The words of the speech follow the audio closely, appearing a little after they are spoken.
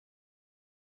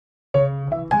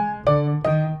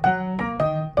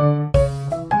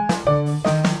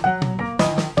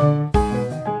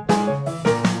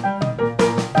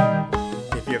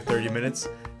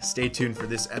Stay tuned for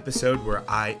this episode where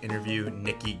I interview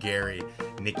Nikki Gary.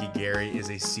 Nikki Gary is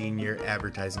a senior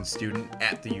advertising student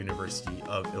at the University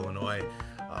of Illinois.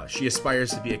 She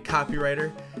aspires to be a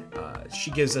copywriter.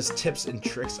 She gives us tips and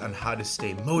tricks on how to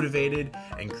stay motivated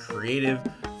and creative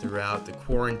throughout the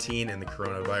quarantine and the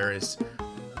coronavirus.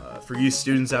 For you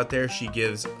students out there, she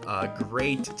gives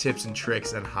great tips and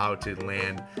tricks on how to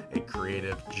land a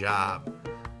creative job.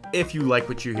 If you like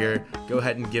what you hear, go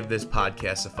ahead and give this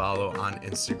podcast a follow on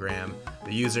Instagram.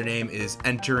 The username is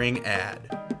Entering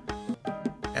Ad.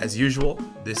 As usual,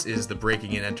 this is the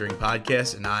Breaking and Entering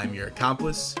podcast, and I'm your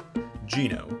accomplice,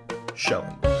 Gino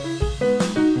Schellen.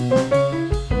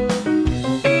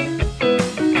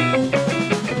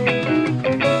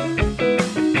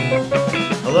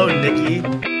 Hello, Nikki.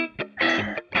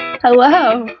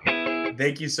 Hello.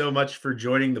 Thank you so much for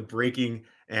joining the Breaking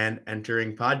and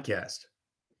Entering podcast.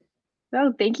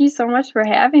 Oh, thank you so much for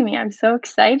having me. I'm so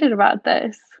excited about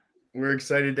this. We're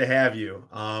excited to have you.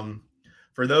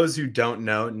 For those who don't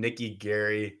know, Nikki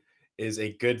Gary is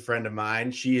a good friend of mine.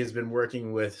 She has been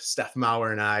working with Steph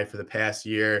Mauer and I for the past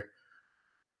year,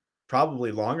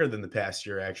 probably longer than the past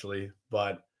year, actually,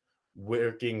 but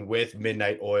working with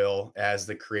Midnight Oil as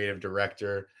the creative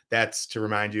director. That's to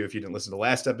remind you, if you didn't listen to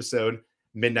last episode,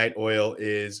 Midnight Oil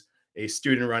is a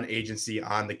student-run agency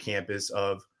on the campus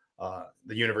of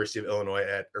the University of Illinois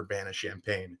at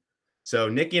Urbana-Champaign. So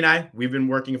Nikki and I, we've been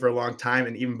working for a long time.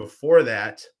 And even before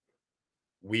that,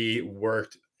 we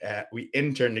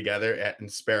interned together at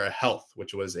Inspira Health,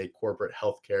 which was a corporate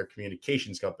healthcare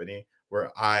communications company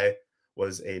where I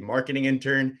was a marketing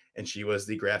intern and she was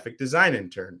the graphic design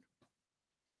intern.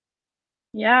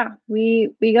 Yeah,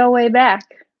 we go way back.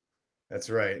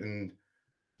 That's right. And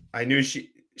I knew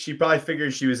she probably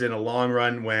figured she was in a long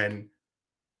run when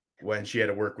she had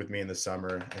to work with me in the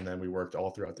summer, and then we worked all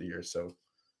throughout the year. So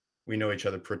we know each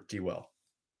other pretty well.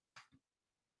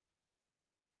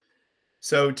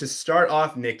 So to start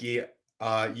off, Nikki,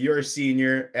 you're a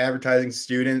senior advertising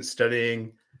student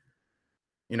studying,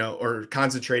 or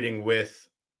concentrating with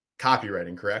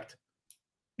copywriting, correct?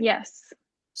 Yes.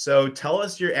 So tell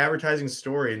us your advertising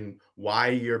story and why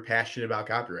you're passionate about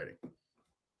copywriting.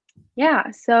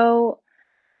 Yeah, so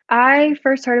I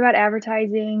first heard about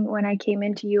advertising when I came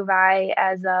into U of I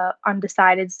as a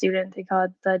undecided student. They call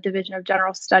it the Division of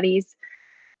General Studies.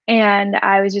 And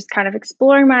I was just kind of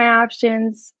exploring my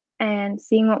options and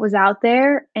seeing what was out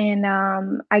there. And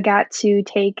I got to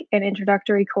take an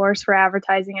introductory course for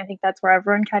advertising. I think that's where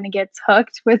everyone kind of gets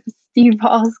hooked with Steve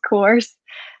Hall's course.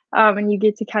 And you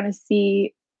get to kind of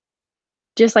see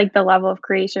just like the level of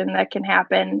creation that can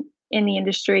happen in the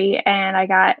industry. And I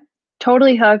got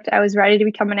totally hooked. I was ready to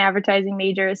become an advertising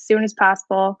major as soon as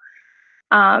possible.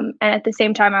 And at the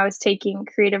same time, I was taking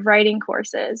creative writing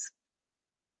courses.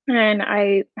 And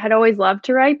I had always loved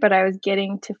to write, but I was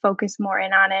getting to focus more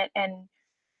in on it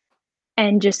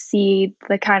and just see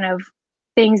the kind of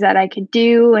things that I could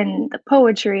do and the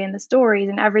poetry and the stories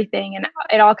and everything. And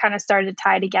it all kind of started to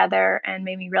tie together and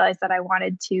made me realize that I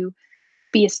wanted to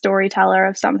be a storyteller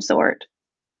of some sort.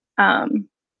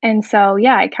 And so,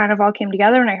 yeah, it kind of all came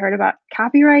together and I heard about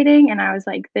copywriting and I was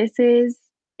like, this is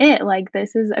it. Like,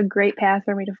 this is a great path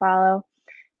for me to follow.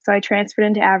 So I transferred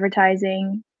into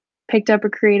advertising, picked up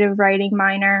a creative writing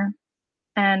minor,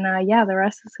 and yeah, the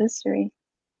rest is history.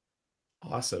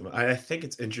 Awesome. I think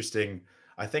it's interesting.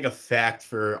 I think a fact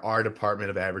for our department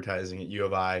of advertising at U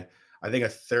of I think a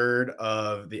third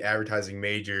of the advertising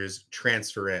majors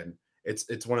transfer in.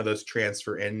 It's one of those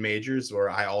transfer in majors where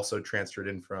I also transferred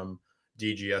in from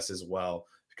DGS as well,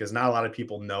 because not a lot of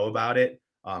people know about it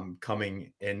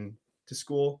coming in to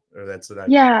school, or that's what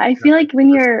Yeah, I feel like when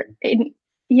you're in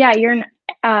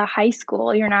high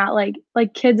school, you're not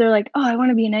like kids are like, oh, I want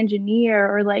to be an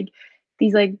engineer, or like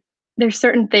these like there's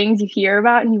certain things you hear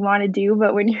about and you want to do,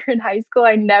 but when you're in high school,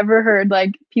 I never heard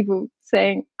like people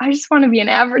saying, I just want to be in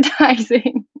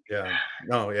advertising. Yeah.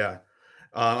 No, yeah.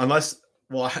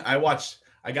 Well,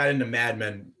 I got into Mad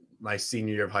Men my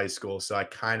senior year of high school, so Oh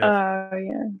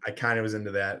yeah. I kind of was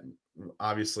into that.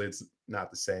 Obviously, it's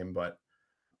not the same, but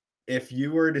if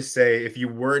you were to say, if you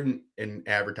weren't in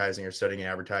advertising or studying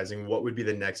advertising, what would be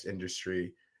the next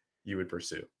industry you would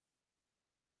pursue?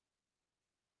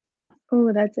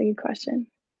 Oh, that's a good question.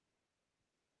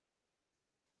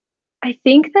 I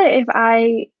think that if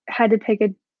I had to pick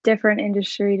a different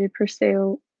industry to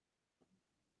pursue,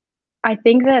 I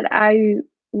think that I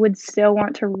would still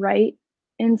want to write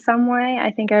in some way. I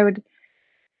think I would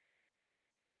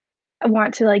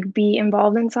want to like be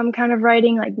involved in some kind of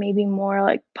writing, like maybe more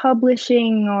like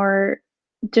publishing or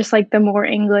just like the more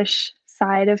English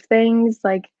side of things.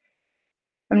 Like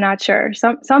I'm not sure.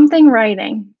 Something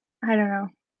writing. I don't know.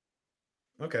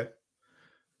 Okay.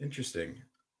 Interesting.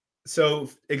 So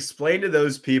explain to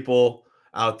those people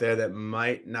out there that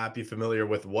might not be familiar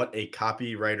with what a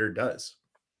copywriter does.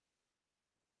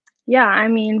 Yeah, I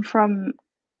mean, from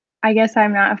I guess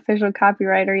I'm not official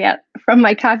copywriter yet. From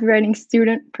my copywriting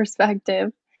student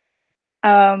perspective,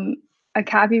 um, a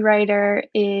copywriter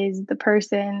is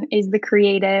the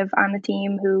creative on the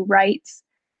team who writes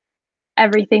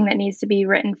everything that needs to be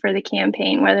written for the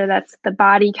campaign, whether that's the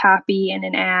body copy in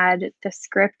an ad, the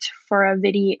script for a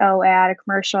video ad, a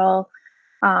commercial,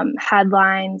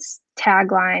 headlines,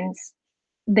 taglines.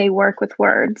 They work with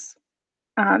words,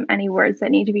 any words that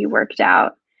need to be worked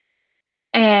out.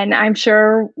 And I'm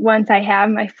sure once I have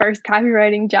my first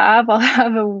copywriting job, I'll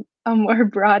have a more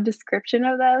broad description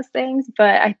of those things.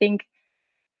 But I think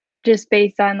just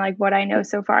based on like what I know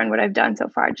so far and what I've done so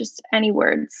far, just any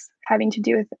words having to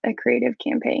do with a creative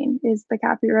campaign is the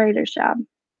copywriter's job.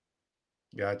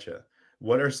 Gotcha.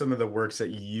 What are some of the works that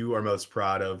you are most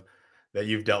proud of that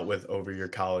you've dealt with over your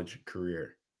college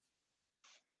career?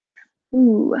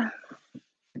 Ooh,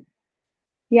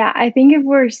 yeah. I think if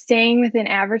we're staying within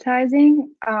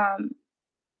advertising,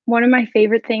 one of my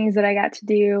favorite things that I got to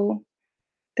do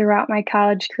throughout my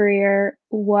college career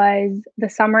was the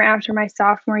summer after my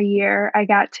sophomore year. I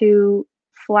got to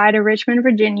fly to Richmond,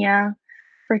 Virginia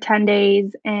for 10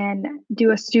 days and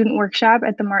do a student workshop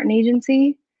at the Martin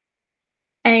Agency.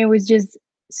 And it was just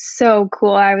so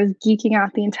cool. I was geeking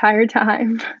out the entire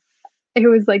time. It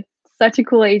was like such a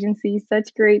cool agency,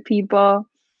 such great people.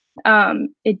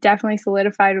 It definitely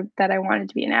solidified that I wanted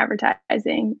to be in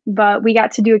advertising. But we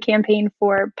got to do a campaign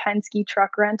for Penske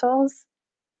truck rentals.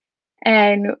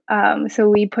 And so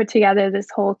we put together this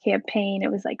whole campaign.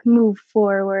 It was like move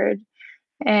forward.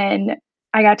 And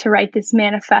I got to write this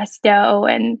manifesto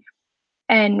and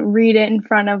read it in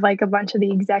front of like a bunch of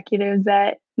the executives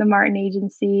at the Martin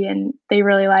Agency, and they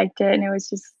really liked it. And it was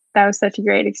just that was such a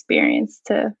great experience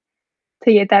to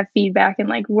get that feedback and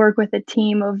like work with a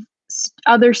team of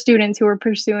other students who were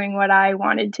pursuing what I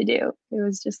wanted to do. It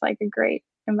was just like a great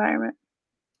environment.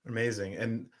 Amazing.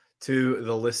 And to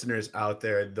the listeners out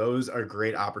there, those are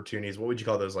great opportunities. What would you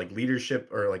call those? Like leadership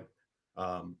or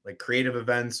like creative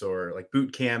events or like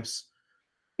boot camps?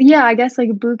 Yeah, I guess like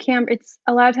a boot camp. It's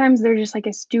a lot of times they're just like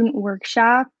a student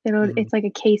workshop. Mhm. It's like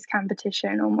a case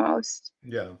competition almost.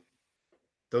 Yeah.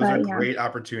 Those are But yeah. great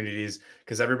opportunities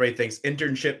because everybody thinks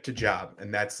internship to job,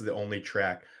 and that's the only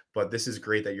track. But this is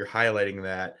great that you're highlighting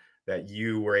that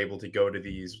you were able to go to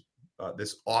these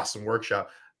this awesome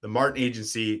workshop. The Martin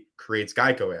Agency creates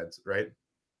Geico ads, right?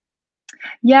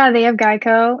 Yeah, they have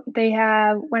Geico. They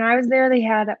have when I was there, they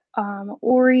had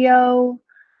Oreo.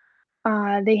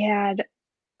 They had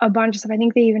a bunch of stuff. I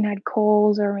think they even had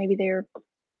Kohl's, or maybe they were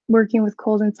working with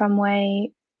Kohl's in some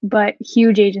way. But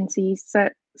huge agencies,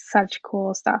 such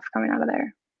cool stuff coming out of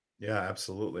there. Yeah,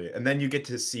 absolutely. And then you get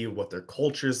to see what their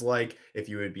culture's like, if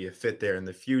you would be a fit there in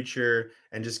the future,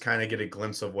 and just kind of get a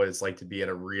glimpse of what it's like to be at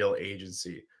a real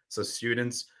agency. So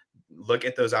students look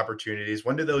at those opportunities.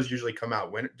 When do those usually come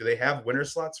out? When do they have winter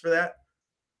slots for that?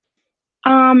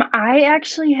 I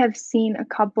actually have seen a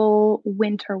couple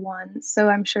winter ones, so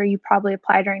I'm sure you probably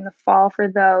apply during the fall for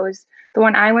those. The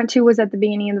one I went to was at the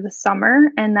beginning of the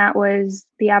summer, and that was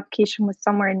the application was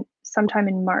sometime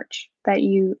in March that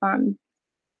you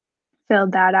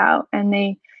filled that out, and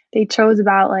they chose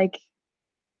about like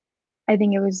I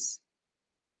think it was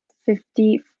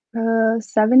 50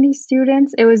 70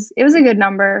 students. It was a good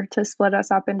number to split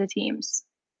us up into teams.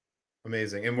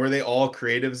 Amazing. And were they all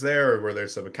creatives there, or were there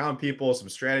some account people, some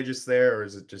strategists there, or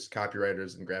is it just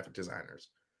copywriters and graphic designers?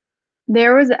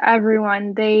 There was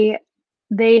everyone.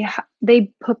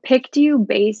 Picked you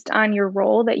based on your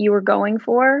role that you were going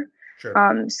for,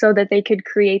 Sure. so that they could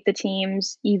create the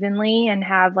teams evenly and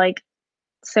have like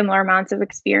similar amounts of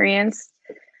experience.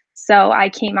 So I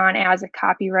came on as a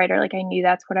copywriter, like I knew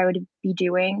that's what I would be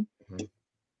doing. Mhm.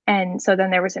 And so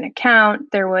then there was an account,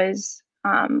 there was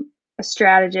a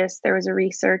strategist, there was a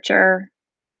researcher,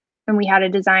 and we had a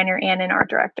designer and an art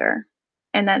director.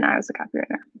 And then I was a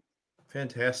copywriter.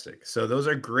 Fantastic. So those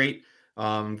are great.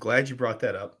 Glad you brought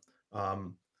that up.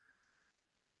 Um,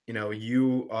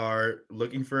 you are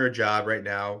looking for a job right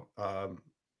now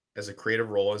as a creative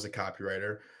role as a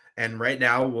copywriter. And right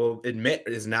now, we'll admit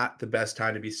is not the best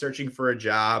time to be searching for a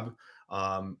job,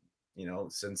 um,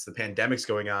 since the pandemic's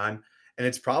going on. And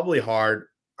it's probably hard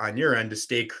on your end to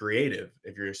stay creative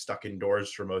if you're stuck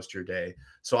indoors for most of your day.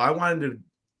 So I wanted to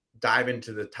dive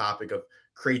into the topic of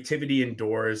creativity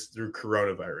indoors through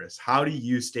coronavirus. How do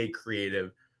you stay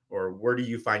creative, or where do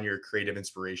you find your creative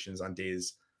inspirations on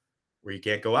days where you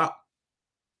can't go out?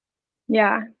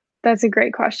 Yeah, that's a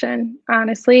great question,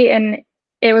 honestly. And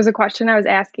it was a question I was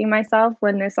asking myself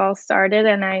when this all started,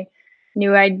 and I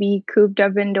knew I'd be cooped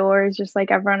up indoors just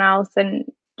like everyone else, and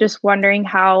just wondering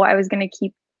how I was gonna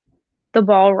keep the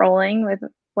ball rolling with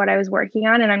what I was working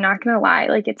on, and I'm not gonna lie,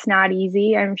 like, it's not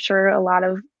easy. I'm sure a lot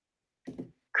of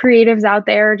creatives out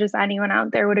there, just anyone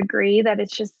out there would agree that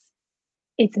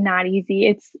it's not easy.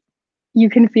 It's you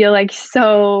can feel, like,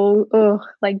 so, ugh,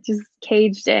 like, just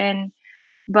caged in,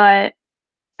 but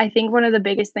I think one of the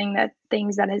biggest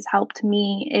things that has helped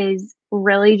me is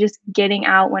really just getting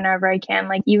out whenever I can.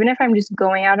 Like, even if I'm just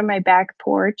going out on my back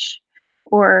porch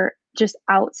or just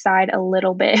outside a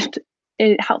little bit,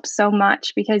 it helps so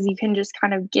much because you can just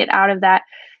kind of get out of that,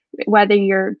 whether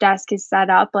your desk is set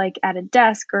up like at a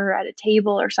desk or at a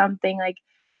table or something, like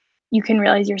you can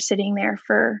realize you're sitting there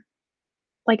for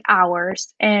like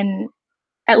hours. And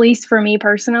at least for me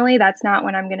personally, that's not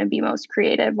when I'm going to be most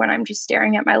creative, when I'm just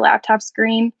staring at my laptop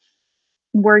screen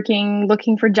working,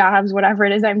 looking for jobs, whatever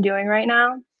it is I'm doing right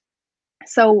now.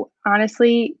 So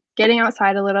honestly, getting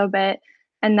outside a little bit,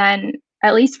 and then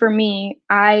at least for me,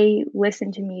 I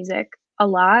listen to music a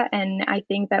lot, and I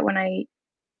think that when I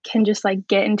can just like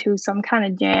get into some kind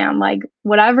of jam, like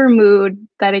whatever mood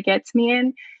that it gets me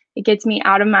in, it gets me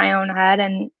out of my own head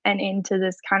and into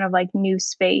this kind of like new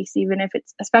space, even if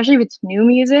it's especially if it's new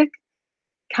music,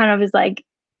 kind of is like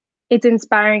it's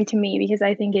inspiring to me because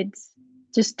I think it's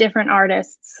just different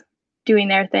artists doing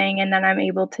their thing, and then I'm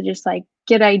able to just, like,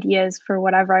 get ideas for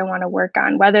whatever I wanna work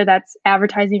on, whether that's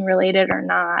advertising related or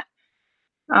not.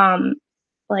 Um,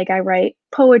 like, I write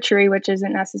poetry, which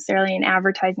isn't necessarily an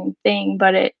advertising thing,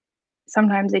 but it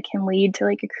sometimes it can lead to,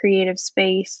 like, a creative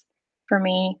space for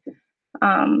me.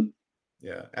 Um,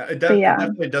 Yeah, but it yeah.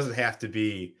 definitely doesn't have to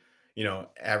be,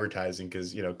 advertising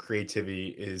because creativity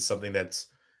is something that's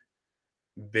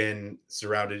been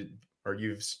surrounded or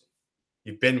you've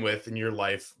been with in your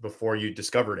life before you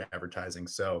discovered advertising.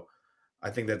 So I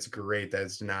think that's great that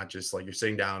it's not just like you're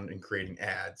sitting down and creating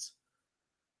ads.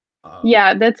 Um,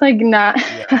 Yeah, that's, like, not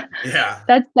yeah, yeah,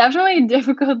 that's definitely a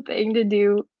difficult thing to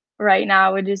do right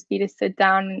now would just be to sit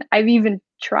down and I've even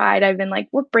tried, I've been like,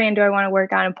 "What brand do I wanna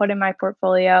work on and put in my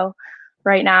portfolio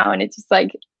right now?" And it's just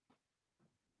like,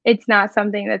 it's not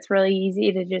something that's really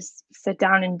easy to just sit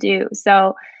down and do.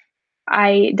 So,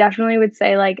 I definitely would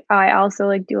say, like, I also,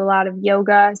 like, do a lot of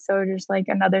yoga, so just, like,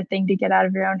 another thing to get out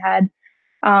of your own head.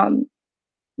 Um,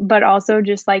 but also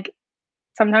just, like,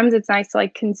 sometimes it's nice to,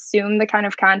 like, consume the kind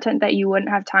of content that you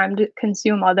wouldn't have time to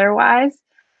consume otherwise.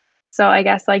 So I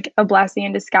guess, like, a blessing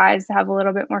in disguise to have a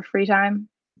little bit more free time.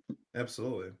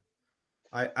 absolutely.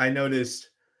 I noticed,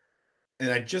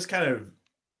 and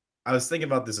I was thinking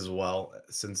about this as well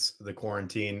since the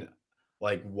quarantine.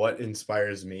 Like, what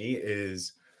inspires me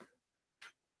is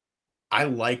I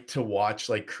like to watch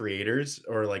like creators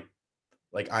or like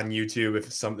on YouTube if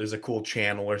there's a cool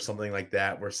channel or something like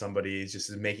that where somebody is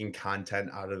just making content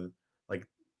out of like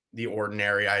the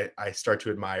ordinary. I start to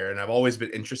admire, and I've always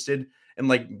been interested in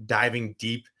like diving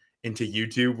deep into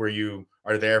YouTube where you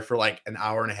are there for like an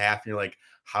hour and a half and you're like,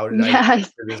 how did I get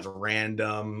Yes, to this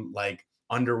random like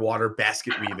underwater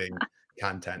basket weaving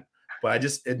content? But I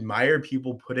just admire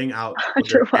people putting out what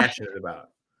they're 100%. passionate about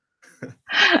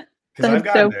because I've That's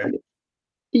gotten so there. funny.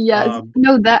 Yes. Um,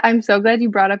 No, that I'm so glad you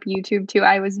brought up YouTube too.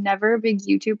 I was never a big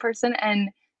YouTube person, and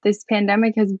this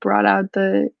pandemic has brought out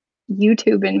the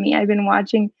YouTube in me. I've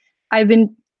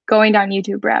been going down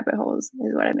YouTube rabbit holes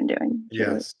is what I've been doing,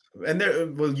 truly. Yes, and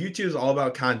YouTube is all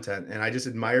about content, and I just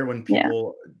admire when Yeah.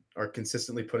 people are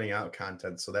consistently putting out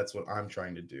content, so that's what I'm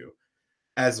trying to do.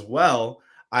 As well,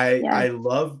 I Yes.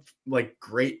 love, like,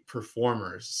 great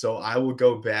performers, so I will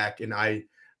go back and I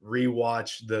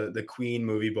rewatch the Queen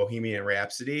movie, Bohemian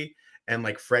Rhapsody, and,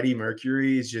 like, Freddie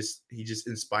Mercury is just he just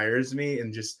inspires me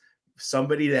and just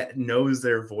somebody that knows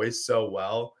their voice so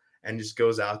well and just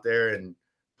goes out there and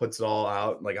puts it all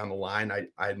out, like, on the line. I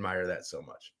admire that so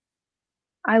much.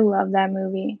 I love that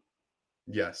movie.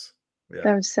 Yes. Yeah.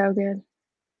 That was so good.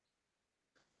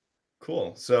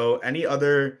 Cool. So, any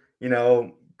other,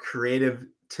 creative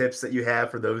tips that you have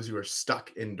for those who are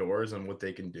stuck indoors and what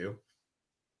they can do?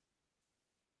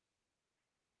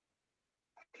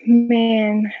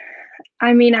 Man,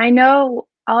 I mean, I know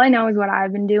all I know is what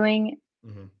I've been doing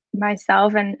Mhm.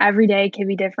 myself, and every day can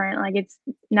be different. Like, it's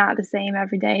not the same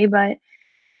every day, but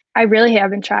I really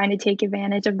have been trying to take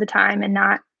advantage of the time and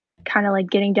not kinda, like,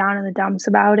 getting down in the dumps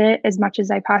about it as much as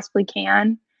I possibly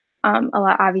can. A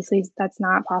lot obviously, that's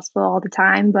not possible all the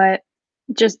time, but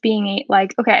just being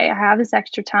like, "Okay, I have this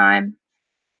extra time.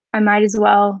 I might as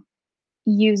well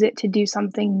use it to do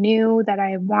something new that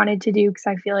I wanted to do because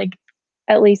I feel like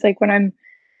at least, like, when I'm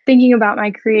thinking about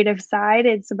my creative side,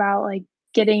 it's about, like,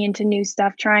 getting into new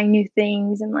stuff, trying new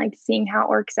things and like seeing how it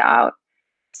works out.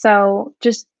 So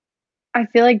just I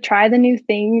feel like try the new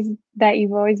things that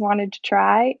you've always wanted to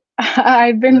try.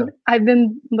 Yeah, I've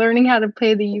been learning how to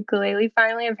play the ukulele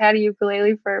finally. I've had a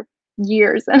ukulele for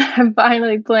years and I'm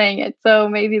finally playing it. So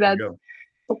maybe there you that's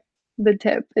go. the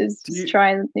tip is Do just you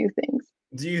try new things.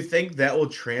 do you think that will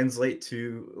translate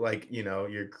to like,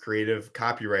 your creative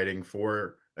copywriting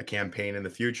for a campaign in the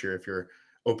future if you're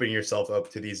opening yourself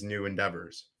up to these new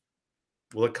endeavors?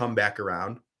 Will it come back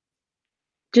around?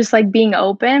 Just like being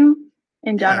open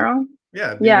in Yeah. general.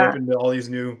 Yeah, being Yeah, open to all these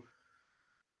new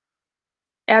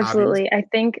hobbies. absolutely. I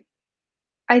think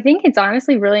it's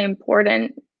honestly really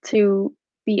important to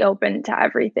be open to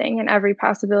everything and every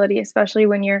possibility, especially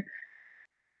when you're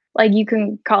like you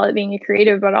can call it being a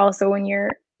creative, but also when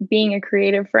you're being a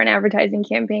creative for an advertising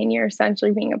campaign, you're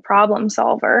essentially being a problem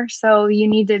solver. So you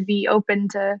need to be open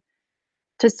to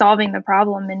solving the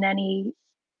problem in any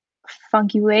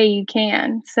funky way you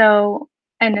can. So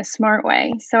in a smart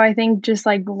way. So I think just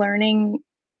like learning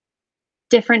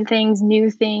different things, new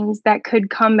things that could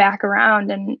come back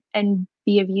around and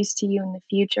be of use to you in the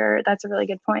future. That's a really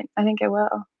good point. I think I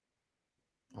will.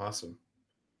 Awesome.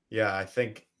 Yeah, I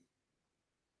think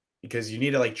because you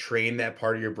need to like train that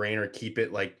part of your brain or keep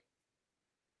it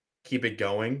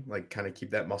going, like kind of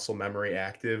keep that muscle memory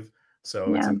active.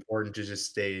 So it's Yeah. important to just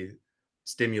stay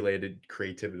stimulated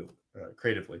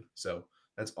creatively. So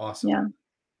that's awesome. Yeah.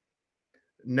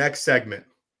 Next segment.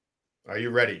 Are you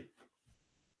ready?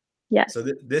 So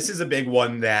Yes. this is a big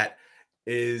one that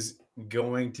is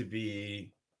going to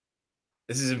be.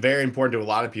 This is very important to a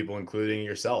lot of people, including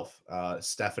yourself.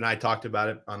 Steph and I talked about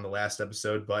it on the last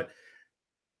episode, but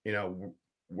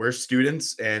we're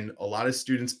students, and a lot of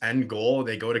students end goal,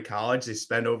 they go to college, they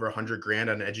spend over 100 grand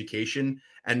on education,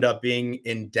 end up being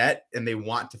in debt, and they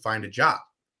want to find a job.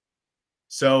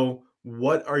 So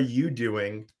what are you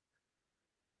doing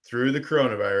through the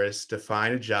coronavirus to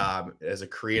find a job as a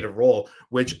creative role,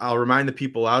 which I'll remind the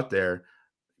people out there,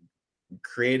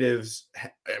 creatives,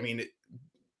 I mean,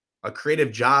 a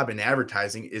creative job in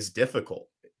advertising is difficult.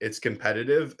 It's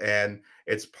competitive, and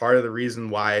it's part of the reason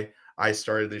why I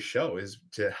started this show is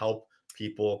to help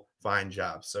people find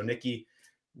jobs. So, Nikki,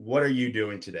 what are you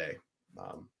doing today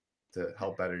to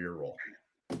help better your role?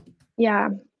 Yeah.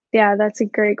 Yeah, that's a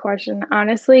great question.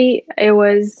 Honestly, it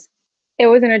was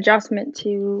an adjustment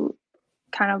to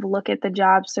kind of look at the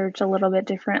job search a little bit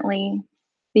differently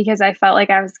because I felt like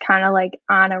I was kind of like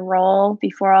on a roll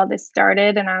before all this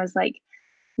started and I was like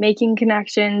making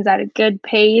connections at a good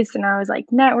pace and I was like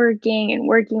networking and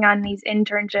working on these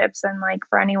internships and like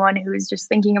for anyone who's just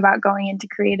thinking about going into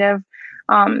creative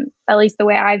at least the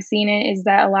way I've seen it is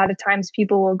that a lot of times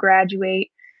people will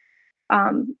graduate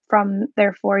from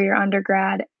their 4 year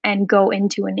undergrad and go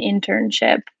into an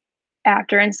internship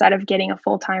after instead of getting a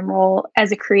full-time role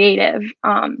as a creative.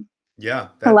 Yeah, A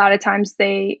that lot of times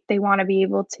they want to be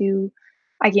able to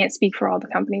I can't speak for all the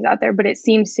companies out there, but it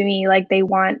seems to me like they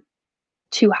want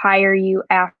to hire you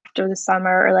after the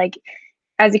summer or like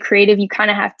as a creative you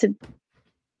kind of have to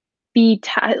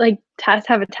like test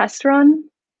have a test run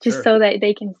just sure. so that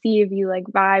they can see if you like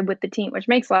vibe with the team, which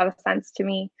makes a lot of sense to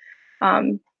me.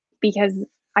 um, because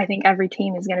I think every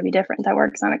team is going to be different that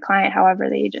works on a client however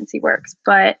the agency works.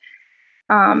 But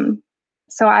um,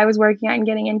 so I was working on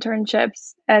getting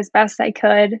internships as best I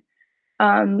could.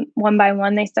 One by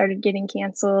one they started getting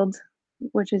canceled,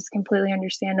 which is completely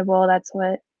understandable. That's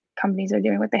what companies are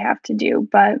doing, what they have to do.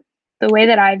 But the way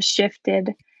that I've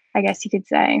shifted, I guess you could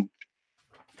say,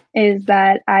 is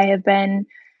that I have been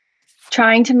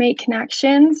trying to make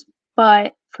connections,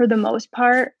 but for the most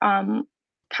part,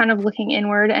 kind of looking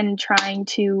inward and trying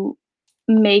to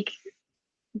make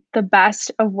the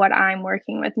best of what I'm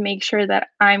working with, make sure that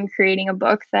I'm creating a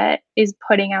book that is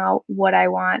putting out what I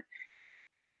want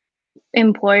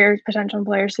potential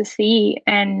employers to see.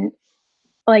 And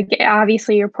like,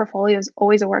 obviously, your portfolio is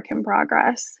always a work in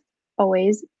progress,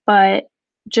 always, but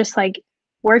just like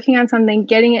working on something,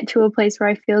 getting it to a place where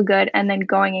I feel good, and then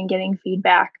going and getting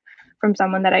feedback from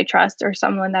someone that I trust or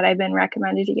someone that I've been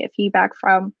recommended to get feedback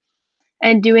from,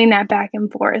 and doing that back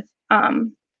and forth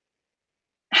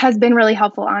has been really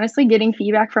helpful. Honestly, getting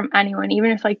feedback from anyone,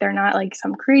 even if like they're not like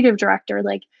some creative director,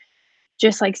 like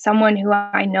just like someone who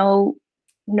I know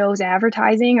knows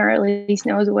advertising or at least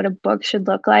knows what a book should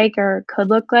look like or could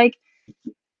look like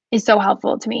is so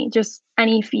helpful to me. Just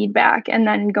any feedback and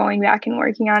then going back and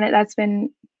working on it. That's been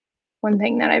one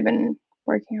thing that I've been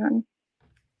working on,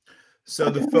 So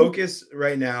the definitely. focus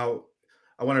right now,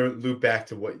 I want to loop back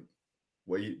to what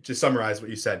you to summarize what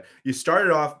you said. You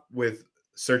started off with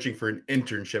searching for an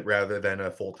internship rather than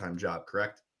a full-time job,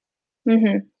 correct?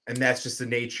 Hmm. And that's just the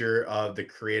nature of the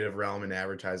creative realm in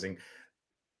advertising.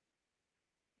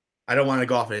 I don't want to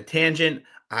go off on a tangent.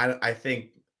 I think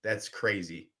that's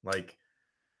crazy. Like,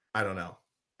 I don't know.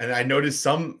 And I noticed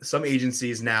some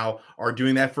agencies now are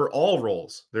doing that for all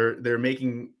roles. They're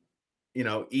making,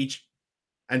 each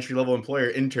entry level employer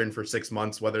intern for 6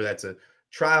 months, whether that's a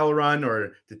trial run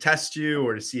or to test you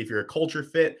or to see if you're a culture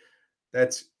fit.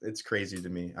 It's crazy to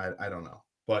me. I don't know.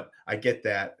 But I get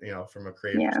that, from a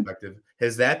creative Yeah. perspective.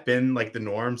 Has that been like the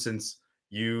norm since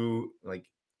you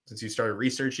started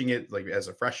researching it, like as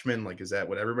a freshman? Like, is that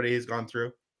what everybody has gone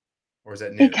through? Or is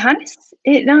that It new? kind of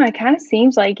it no, it kind of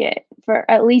seems like it for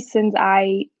at least since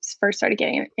I first started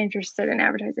getting interested in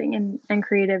advertising and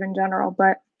creative in general.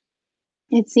 But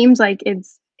it seems like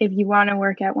it's if you want to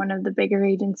work at one of the bigger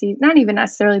agencies, not even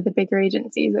necessarily the bigger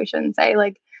agencies, I shouldn't say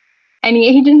like any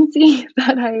agency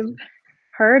that I've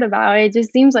heard about, it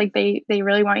just seems like they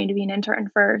really want you to be an intern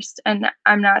first. And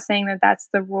I'm not saying that that's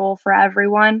the rule for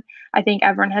everyone. I think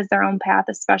everyone has their own path,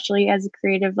 especially as a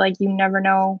creative. Like you never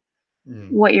know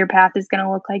Mm, what your path is going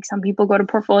to look like. Some people go to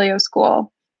portfolio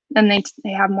school and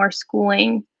they have more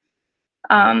schooling,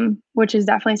 yeah. which is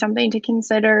definitely something to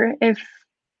consider if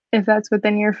that's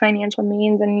within your financial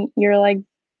means and you're like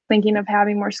thinking of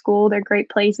having more school. They're great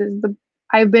places.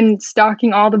 I've been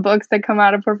stalking all the books that come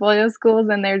out of portfolio schools,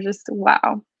 and they're just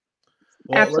wow,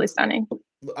 Well, absolutely stunning.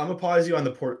 I'm gonna pause you on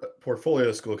the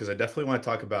portfolio school because I definitely want to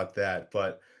talk about that.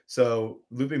 But so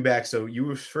looping back, so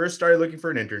you first started looking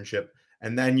for an internship,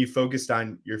 and then you're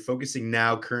focusing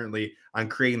now currently on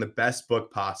creating the best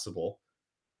book possible.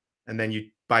 And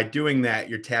then by doing that,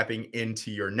 you're tapping into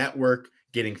your network,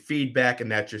 getting feedback,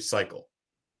 and that's your cycle.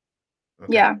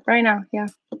 Okay. Yeah, right now, yeah.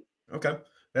 Okay.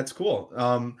 That's cool.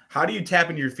 How do you tap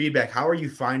into your feedback? How are you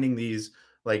finding these,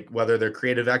 like whether they're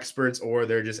creative experts or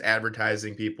they're just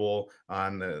advertising people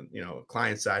on the,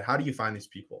 client side? How do you find these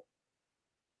people?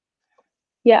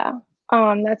 Yeah,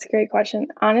 that's a great question.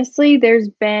 Honestly, there's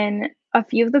been a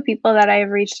few of the people that I've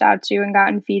reached out to and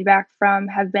gotten feedback from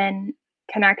have been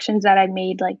connections that I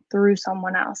made like through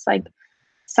someone else. Like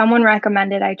someone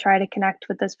recommended I try to connect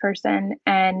with this person,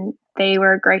 and they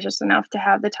were gracious enough to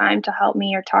have the time to help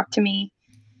me or talk to me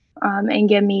and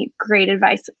give me great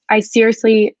advice. I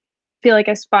seriously feel like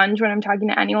a sponge when I'm talking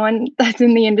to anyone that's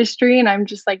in the industry, and I'm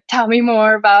just like, tell me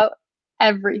more about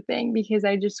everything because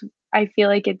I feel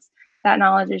like it's that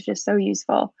knowledge is just so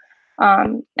useful,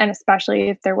 and especially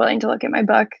if they're willing to look at my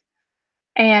book.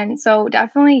 And so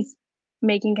definitely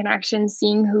making connections,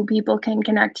 seeing who people can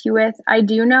connect you with. I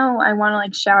do know I want to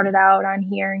like shout it out on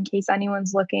here in case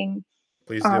anyone's looking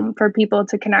Please do. for people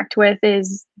to connect with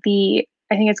is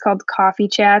I think it's called Coffee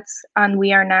Chats on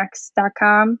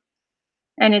wearenext.com.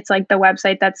 And it's like the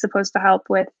website that's supposed to help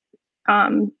with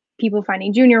people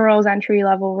finding junior roles, entry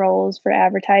level roles for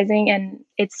advertising. And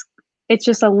it's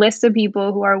just a list of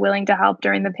people who are willing to help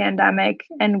during the pandemic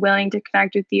and willing to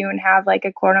connect with you and have like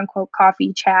a quote unquote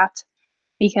coffee chat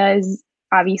because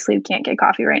obviously we can't get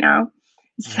coffee right now.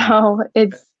 Mhm. So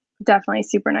it's definitely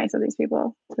super nice of these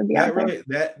people to be out That there.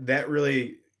 really that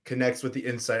really connects with the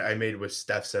insight I made with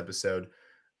Steph's episode.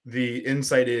 The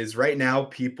insight is right now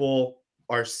people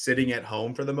are sitting at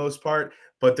home for the most part,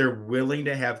 but they're willing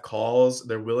to have calls,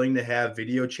 they're willing to have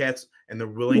video chats, and they're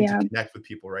willing to Yeah. connect with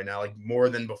people right now, like more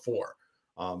than before.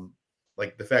 Um,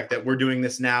 like the fact that we're doing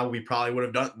this now, we probably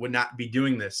would not be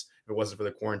doing this if it wasn't for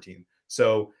the quarantine.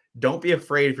 So don't be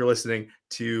afraid if you're listening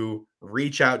to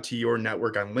reach out to your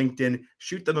network on LinkedIn,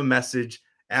 shoot them a message,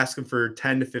 ask them for a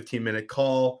 10 to 15-minute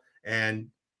call, and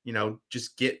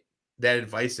just get that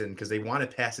advice in because they want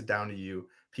to pass it down to you.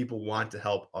 People want to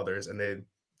help others, and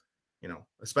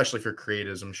especially for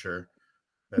creatives, I'm sure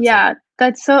that's like, Yeah,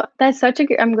 that's such a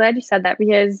good I'm glad you said that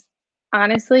because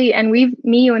honestly, and me,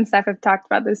 you and Steph have talked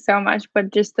about this so much,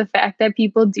 but just the fact that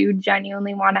people do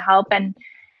genuinely want to help, and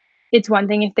it's one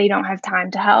thing if they don't have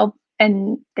time to help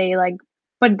and they like,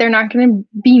 but they're not going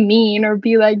to be mean or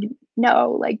be like,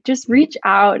 no, like just reach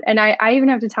out. And I even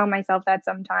have to tell myself that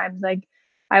sometimes, like,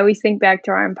 I always think back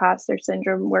to our imposter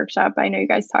syndrome workshop. I know you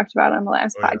guys talked about it on the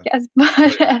last oh yeah, podcast,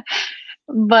 oh yeah,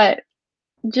 but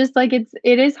just like it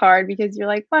is hard because you're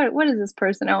like, what does this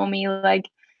person owe me? Like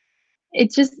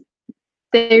it's just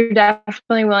they're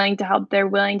definitely willing to help. They're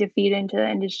willing to feed into the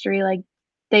industry. Like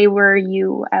they were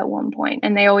you at one point,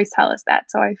 and they always tell us that.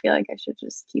 So I feel like I should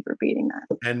just keep repeating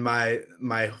that. and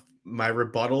my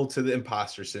rebuttal to the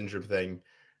imposter syndrome thing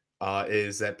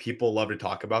is that people love to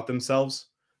talk about themselves.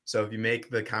 So if you make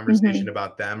the conversation Hmm.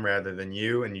 about them rather than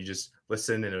you, and you just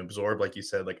listen and absorb, like you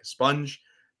said, like a sponge,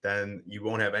 then you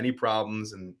won't have any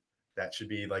problems, and that should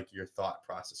be like your thought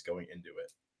process going into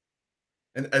it.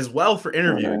 And as well for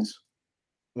Totally. interviews,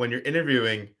 when you're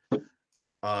interviewing,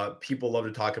 people love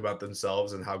to talk about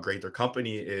themselves and how great their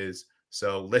company is.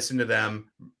 So listen to them,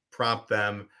 prompt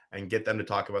them, and get them to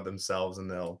talk about themselves, and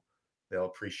they'll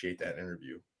appreciate that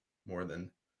interview more than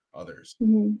others.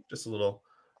 Mhm. Just a little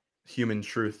human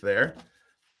truth there.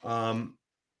 Um,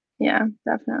 Yeah,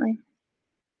 definitely.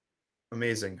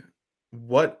 Amazing.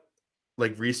 What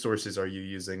like resources are you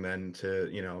using then to,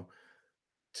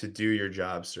 to do your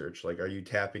job search? Like, are you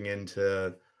tapping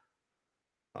into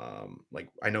like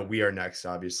I know We Are Next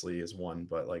obviously is one,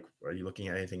 but like are you looking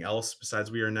at anything else besides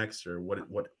We Are Next, or what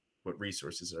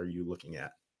resources are you looking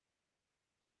at?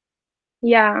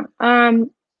 Yeah,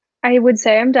 I would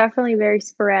say I'm definitely very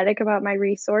sporadic about my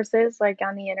resources, like,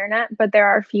 on the internet, but there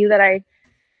are a few that I,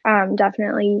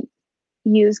 definitely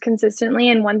use consistently,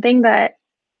 and one thing that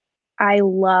I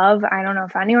love, I don't know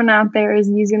if anyone out there is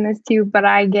using this too, but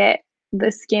I get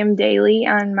the Skim Daily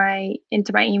on my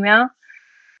into my email,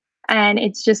 and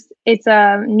it's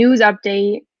a news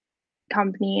update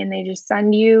company, and they just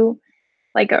send you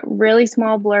like a really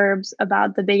small blurbs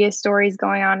about the biggest stories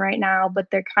going on right now, but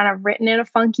they're kind of written in a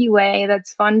funky way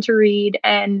that's fun to read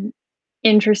and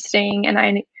interesting. And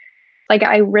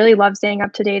I really love staying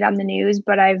up to date on the news,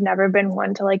 but I've never been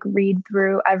one to like read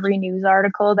through every news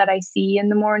article that I see in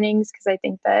the mornings because I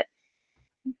think that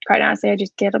quite honestly I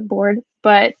just get bored.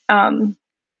 But the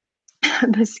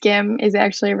Skim is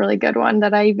actually a really good one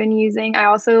that I've been using. I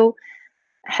also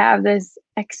have this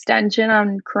extension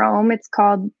on Chrome. It's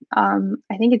called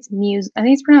I think it's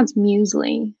pronounced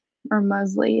Musely or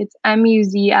Musly. It's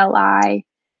Muzli.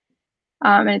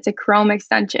 And it's a Chrome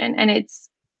extension and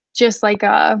just like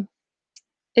a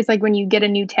it's like when you get a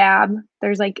new tab,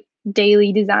 there's like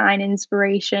daily design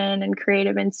inspiration and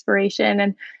creative inspiration.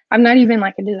 And I'm not even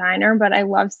like a designer, but I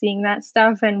love seeing that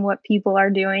stuff and what people are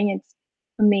doing. It's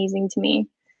amazing to me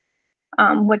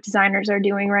what designers are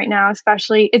doing right now,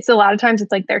 especially it's a lot of times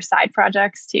it's like their side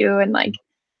projects too and like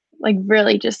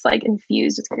really just like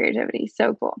infused with creativity.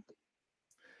 So cool.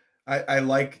 I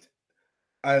liked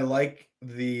I like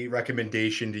the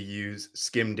recommendation to use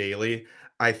Skim Daily.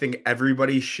 I think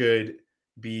everybody should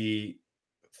be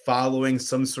following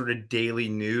some sort of daily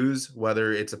news,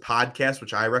 whether it's a podcast,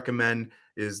 which I recommend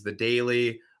is the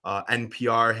Daily.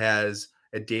 NPR has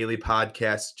a daily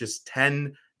podcast, just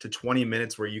 10 to 20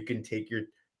 minutes where you can take your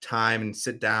time and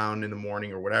sit down in the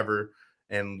morning or whatever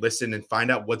and listen and find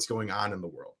out what's going on in the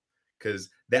world. Because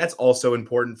that's also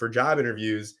important for job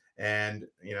interviews. And,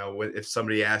 if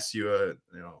somebody asks you,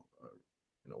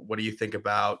 what do you think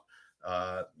about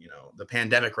the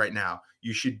pandemic right now,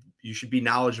 you should be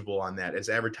knowledgeable on that. As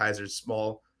advertisers,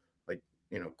 small like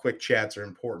quick chats are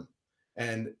important,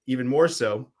 and even more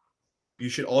so you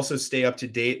should also stay up to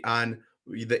date on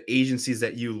the agencies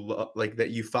that like that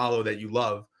you follow, that you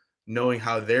love, knowing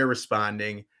how they're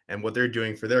responding and what they're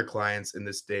doing for their clients in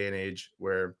this day and age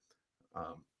where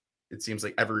um, it seems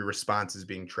like every response is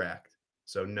being tracked.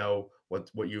 So know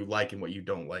what you like and what you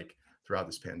don't like throughout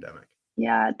this pandemic.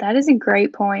 Yeah, that is a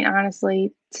great point,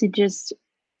 honestly, to just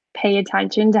pay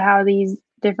attention to how these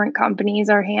different companies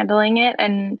are handling it.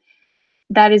 And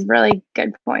that is really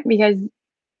good point because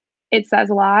it says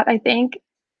a lot, I think,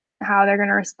 how they're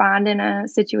gonna respond in a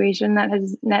situation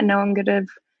that no one could have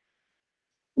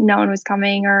known was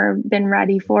coming or been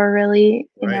ready for really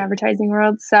in the Right. advertising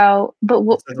world. So, but It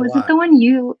what says a was it lot. the one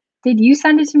you did you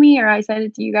send it to me or I sent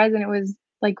it to you guys and it was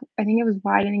like I think it was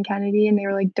Wyden and Kennedy and they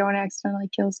were like, "Don't accidentally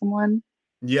kill someone."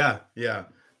 Yeah, yeah.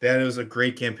 That was a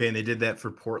great campaign. They did that for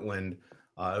Portland.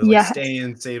 It was like Yes. stay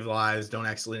in, save lives, don't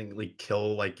accidentally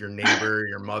kill like your neighbor,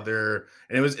 your mother,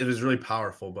 and it was really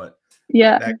powerful. But that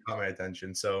Yeah. that caught my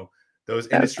attention. So those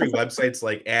That was industry websites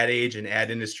like Ad Age and Ad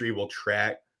Industry will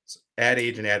track Ad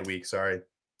Age and Ad Week. Sorry,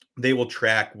 they will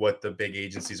track what the big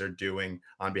agencies are doing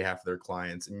on behalf of their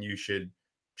clients, and you should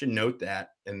note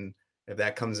that. And if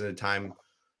that comes at a time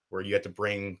where you have to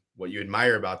bring what you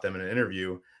admire about them in an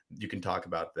interview, you can talk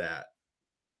about that.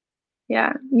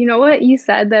 Yeah. You know what you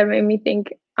said that made me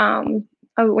think of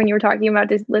when you were talking about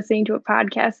just listening to a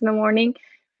podcast in the morning.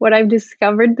 What I've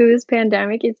discovered through this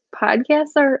pandemic is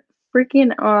podcasts are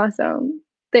freaking awesome.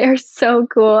 They are so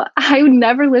cool. I would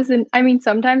never listen. I mean,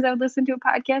 sometimes I would listen to a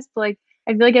podcast, but like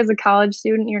I feel like as a college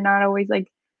student, you're not always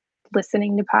like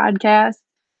listening to podcasts.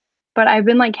 But I've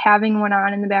been like having one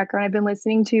on in the background. I've been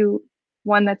listening to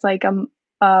one that's like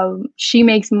she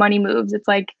makes money moves. It's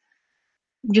like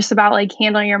just about like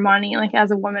handling your money like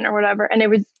as a woman or whatever.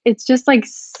 And it's just like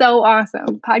so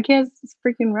awesome. Podcasts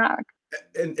freaking rock.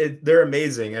 And they're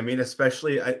amazing. I mean,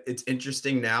 especially it's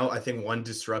interesting now. I think one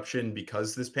disruption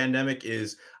because this pandemic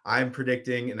is I'm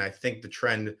predicting, and I think the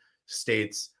trend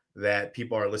states that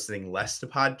people are listening less to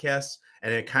podcasts.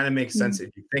 And it kind of makes sense Mm.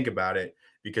 if you think about it.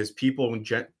 because people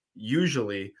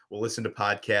usually will listen to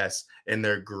podcasts in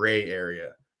their gray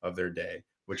area of their day,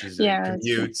 which is Yeah, that's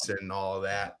true. commutes and all of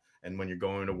that. And when you're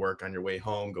going to work on your way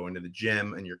home, going to the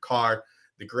gym in your car,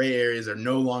 the gray areas are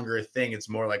no longer a thing. It's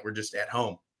more like we're just at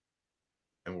home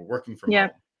and we're working from Yeah.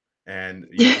 home. And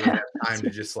you don't really Yeah, have time to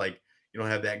just like, you don't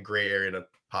have that gray area to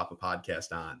pop a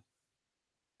podcast on.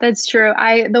 that's true.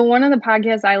 The one of the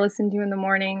podcasts I listen to in the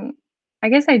morning, I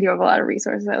guess I do have a lot of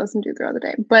resources I listen to throughout the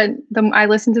day, but I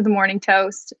listen to the Morning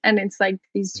Toast, and it's like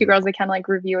these two Mhm. girls that kind of like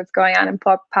review what's going on in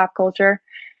pop culture,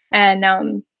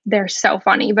 and they're so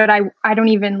funny. But I don't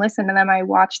even listen to them. I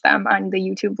watch them on the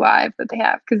YouTube Live that they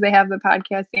have because they have the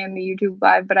podcast and the YouTube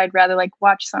Live. But I'd rather like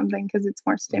watch something because it's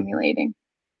more Mhm. stimulating.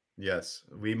 Yes,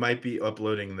 we might be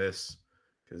uploading this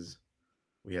because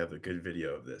we have a good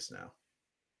video of this now.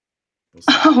 We'll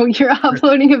see. Oh, you're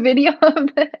uploading a video of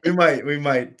We it. might, we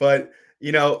might. But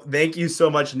thank you so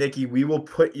much, Nikki. We will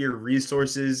put your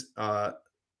resources.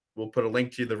 We'll put a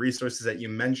link to the resources that you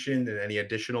mentioned and any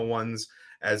additional ones,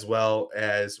 as well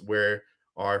as where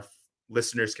our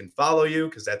listeners can follow you,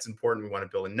 because that's important. We want to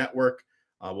build a network.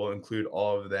 We'll include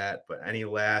all of that. But any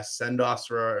last send offs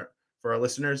for our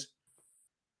listeners?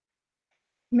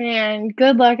 Man,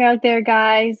 good luck out there,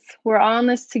 guys. We're all in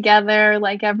this together,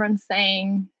 like everyone's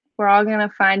saying. We're all gonna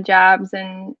find jobs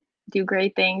and do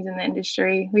great things in the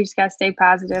industry. We just gotta stay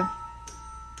positive.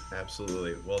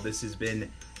 Absolutely. Well, this has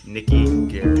been Nikki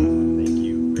Gary. Thank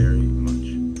you very much.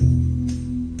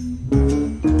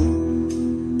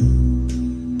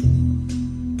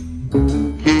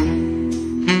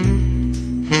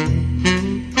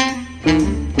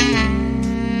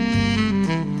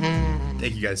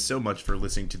 Thank you guys so much for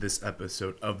listening to this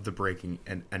episode of the Breaking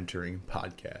and Entering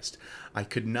podcast. I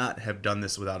could not have done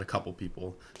this without a couple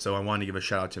people, so I want to give a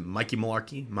shout out to Mikey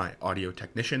Malarkey, my audio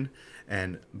technician,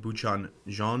 and Buchan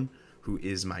Jean, who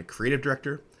is my creative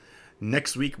director.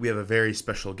 Next week, we have a very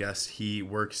special guest. He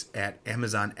works at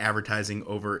Amazon Advertising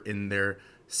over in their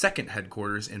second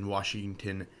headquarters in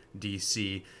Washington,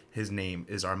 D.C. His name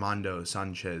is Armando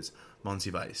Sanchez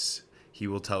Monsivais. He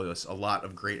will tell us a lot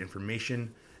of great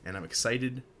information, and I'm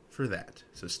excited for that.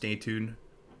 So stay tuned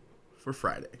for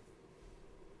Friday.